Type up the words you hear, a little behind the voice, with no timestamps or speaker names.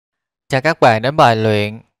Chào các bạn đến bài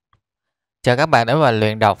luyện. Chào các bạn đến bài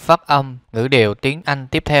luyện đọc phát âm ngữ điệu tiếng Anh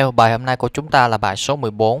tiếp theo. Bài hôm nay của chúng ta là bài số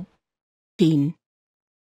 14.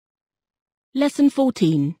 Lesson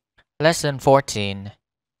 14. Lesson 14.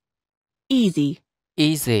 Easy.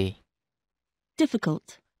 Easy. Difficult.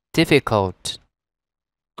 Difficult.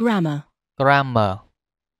 Grammar. Grammar.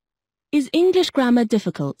 Is English grammar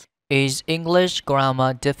difficult? Is English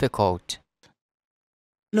grammar difficult?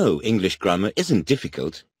 No, English grammar isn't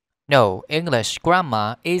difficult. No, English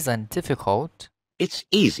grammar isn't difficult. It's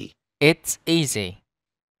easy. It's easy.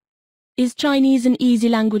 Is Chinese an easy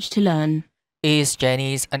language to learn? Is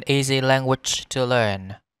Chinese an easy language to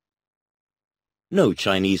learn? No,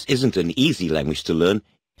 Chinese isn't an easy language to learn.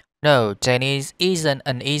 No, Chinese isn't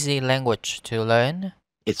an easy language to learn.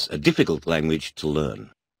 It's a difficult language to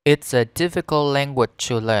learn. It's a difficult language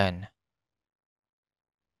to learn.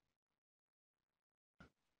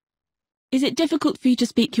 Is it difficult for you to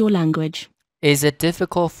speak your language? Is it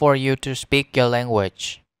difficult for you to speak your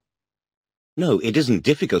language? No, it isn't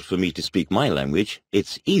difficult for me to speak my language.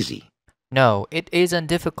 It's easy. No, it isn't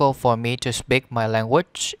difficult for me to speak my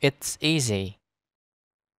language. It's easy.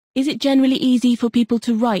 Is it generally easy for people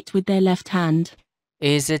to write with their left hand?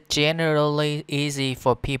 Is it generally easy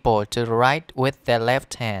for people to write with their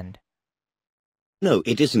left hand? No,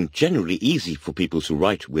 it isn't generally easy for people to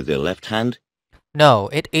write with their left hand. No,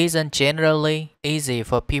 it isn't generally easy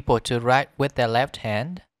for people to write with their left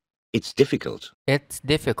hand. It's difficult. It's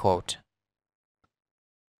difficult.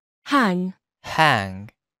 Hang. Hang.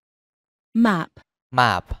 Map.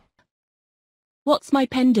 Map. What's my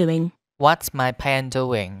pen doing? What's my pen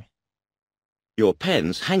doing? Your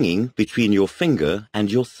pen's hanging between your finger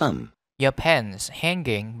and your thumb. Your pen's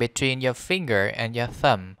hanging between your finger and your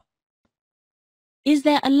thumb. Is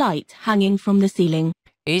there a light hanging from the ceiling?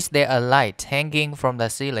 Is there a light hanging from the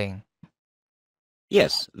ceiling?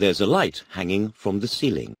 Yes, there's a light hanging from the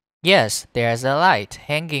ceiling. Yes, there's a light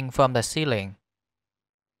hanging from the ceiling.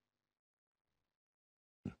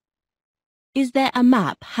 Is there a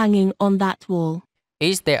map hanging on that wall?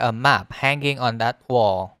 Is there a map hanging on that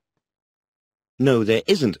wall? No, there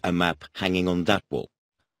isn't a map hanging on that wall.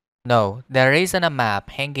 No, there isn't a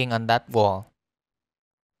map hanging on that wall.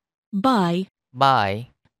 Buy. Buy.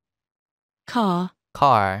 Car.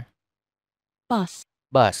 Car. Bus.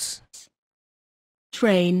 Bus.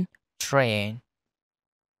 Train. Train.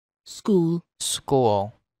 School.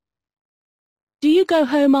 School. Do you go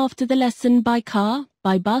home after the lesson by car,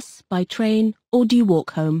 by bus, by train, or do you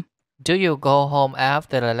walk home? Do you go home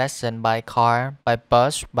after the lesson by car, by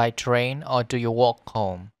bus, by train, or do you walk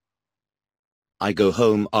home? I go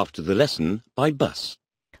home after the lesson by bus.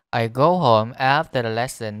 I go home after the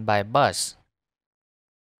lesson by bus.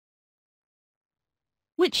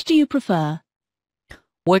 Which do you prefer?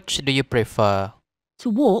 Which do you prefer? To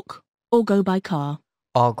walk or go by car?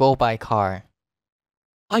 Or go by car?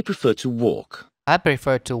 I prefer to walk. I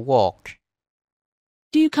prefer to walk.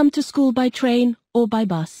 Do you come to school by train or by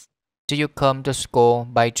bus? Do you come to school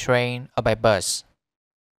by train or by bus?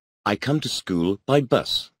 I come to school by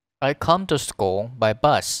bus. I come to school by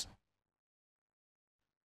bus.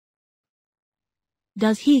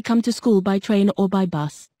 Does he come to school by train or by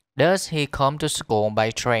bus? Does he come to school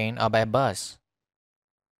by train or by bus?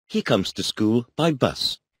 He comes to school by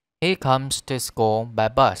bus. He comes to school by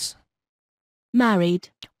bus. Married.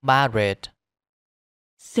 Married.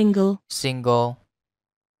 Single. Single.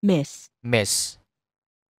 Miss. Miss.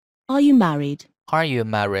 Are you married? Are you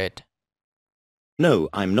married? No,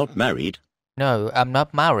 I'm not married. No, I'm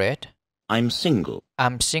not married. I'm single.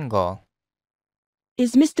 I'm single.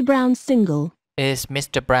 Is Mr. Brown single? Is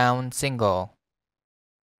Mr. Brown single?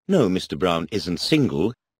 No, Mr. Brown isn't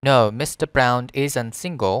single. No, Mr. Brown isn't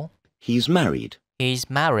single. He's married. He's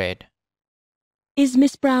married. Is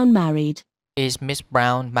Miss Brown married? Is Miss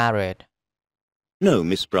Brown married? No,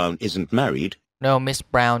 Miss Brown isn't married. No, Miss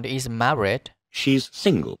Brown isn't married. She's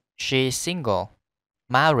single. She's single.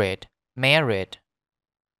 Married. Married.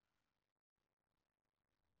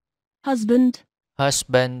 Husband.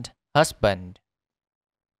 Husband. Husband.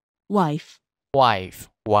 Wife. Wife.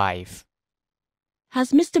 Wife.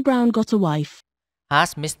 Has Mr. Brown got a wife?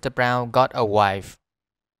 Has Mr. Brown got a wife?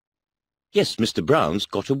 Yes, Mr. Brown's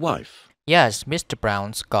got a wife. Yes, Mr.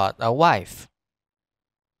 Brown's got a wife.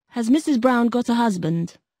 Has Mrs. Brown got a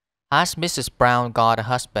husband? Has Mrs. Brown got a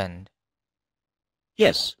husband?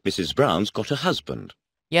 Yes, Mrs. Brown's got a husband.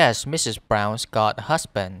 Yes, Mrs. Brown's got a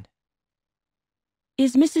husband.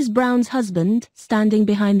 Is Mrs. Brown's husband standing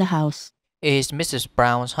behind the house? Is Mrs.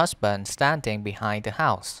 Brown's husband standing behind the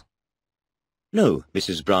house? No,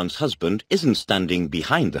 Mrs. Brown's husband isn't standing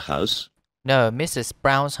behind the house. No, Mrs.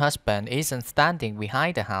 Brown's husband isn't standing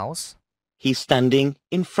behind the house. He's standing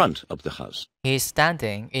in front of the house. He's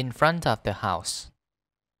standing in front of the house.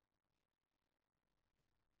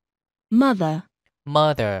 Mother,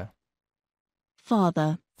 Mother,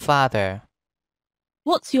 father. father.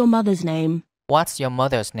 What's your mother's name? What's your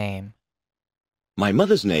mother's name? My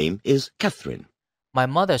mother's name is Catherine. My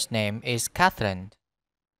mother's name is Catherine.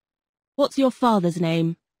 What's your father's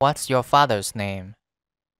name? What's your father's name?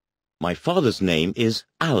 My father's name is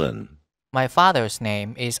Alan. My father's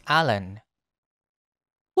name is Alan.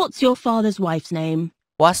 What's your father's wife's name?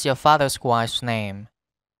 What's your father's wife's name?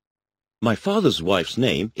 My father's wife's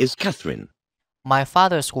name is Catherine. My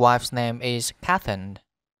father's wife's name is Catherine.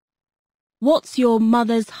 What's your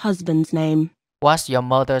mother's husband's name? What's your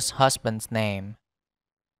mother's husband's name?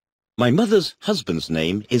 My mother's husband's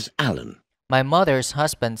name is Alan. My mother's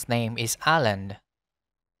husband's name is Alan.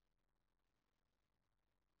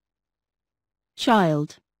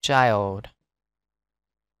 Child, Child,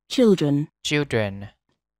 children, children,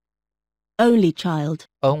 only child.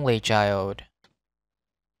 only child.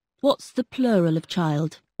 What's the plural of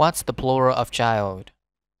child? What's the plural of child?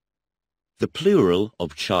 The plural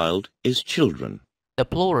of child is children. The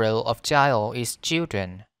plural of child is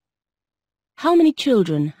children. How many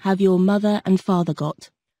children have your mother and father got?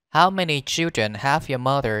 How many children have your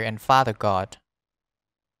mother and father got?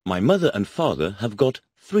 My mother and father have got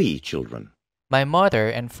 3 children. My mother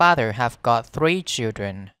and father have got 3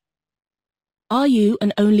 children. Are you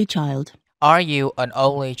an only child? Are you an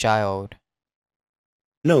only child?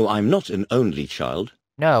 No, I'm not an only child.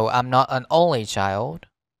 No, I'm not an only child.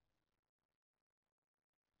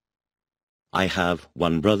 I have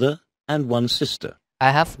 1 brother and 1 sister.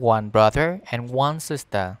 I have 1 brother and 1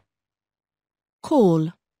 sister.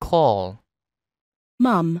 Call, Call,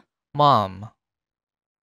 mum, mom,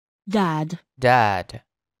 dad. dad.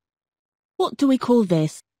 What do we call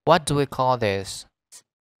this? What do we call this?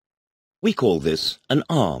 We call this an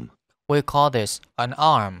arm. We call this an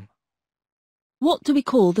arm. What do we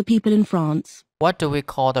call the people in France? What do we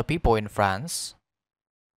call the people in France?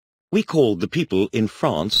 We call the people in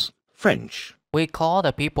France French. We call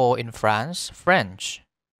the people in France French.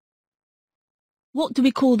 What do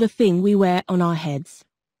we call the thing we wear on our heads?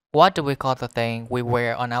 What do we call the thing we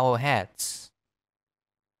wear on our heads?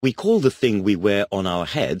 We call the thing we wear on our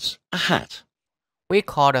heads a hat. We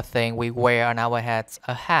call the thing we wear on our heads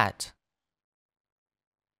a hat.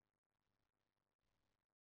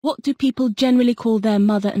 What do people generally call their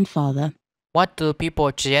mother and father? What do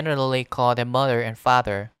people generally call their mother and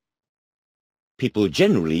father? People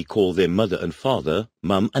generally call their mother and father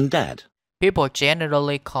mum and dad. People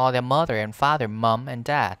generally call their mother and father mom and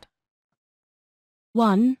dad.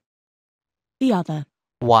 One, the other.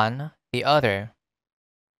 One, the other.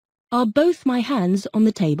 Are both my hands on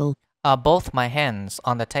the table? Are both my hands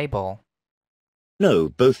on the table? No,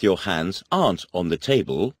 both your hands aren't on the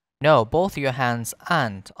table. No, both your hands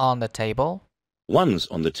aren't on the table. One's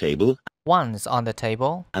on the table One's on the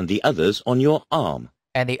table, and the other's on your arm.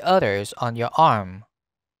 and the other's on your arm.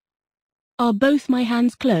 Are both my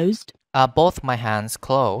hands closed? Are both my hands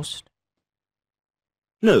closed?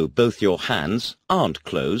 No, both your hands aren't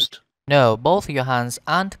closed. No, both your hands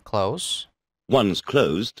aren't closed. One's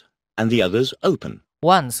closed and the other's open.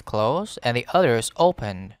 One's closed and the other's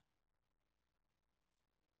open.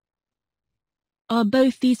 Are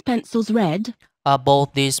both these pencils red? Are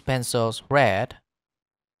both these pencils red?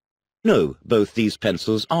 No, both these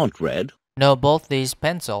pencils aren't red. No, both these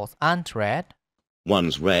pencils aren't red.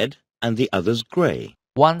 One's red and the other's grey.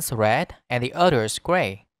 One's red and the other's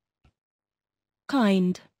grey.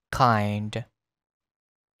 Kind. Kind.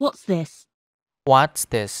 What's this? What's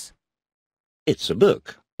this? It's a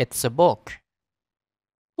book. It's a book.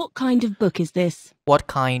 What kind of book is this? What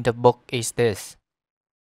kind of book is this?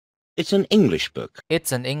 It's an English book.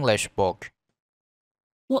 It's an English book.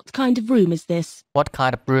 What kind of room is this? What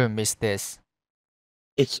kind of room is this?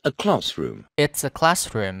 It's a classroom. It's a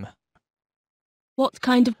classroom. What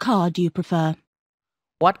kind of car do you prefer?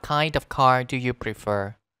 What kind of car do you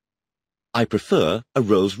prefer? I prefer a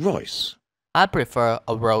Rolls Royce. I prefer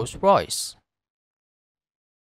a Rolls Royce.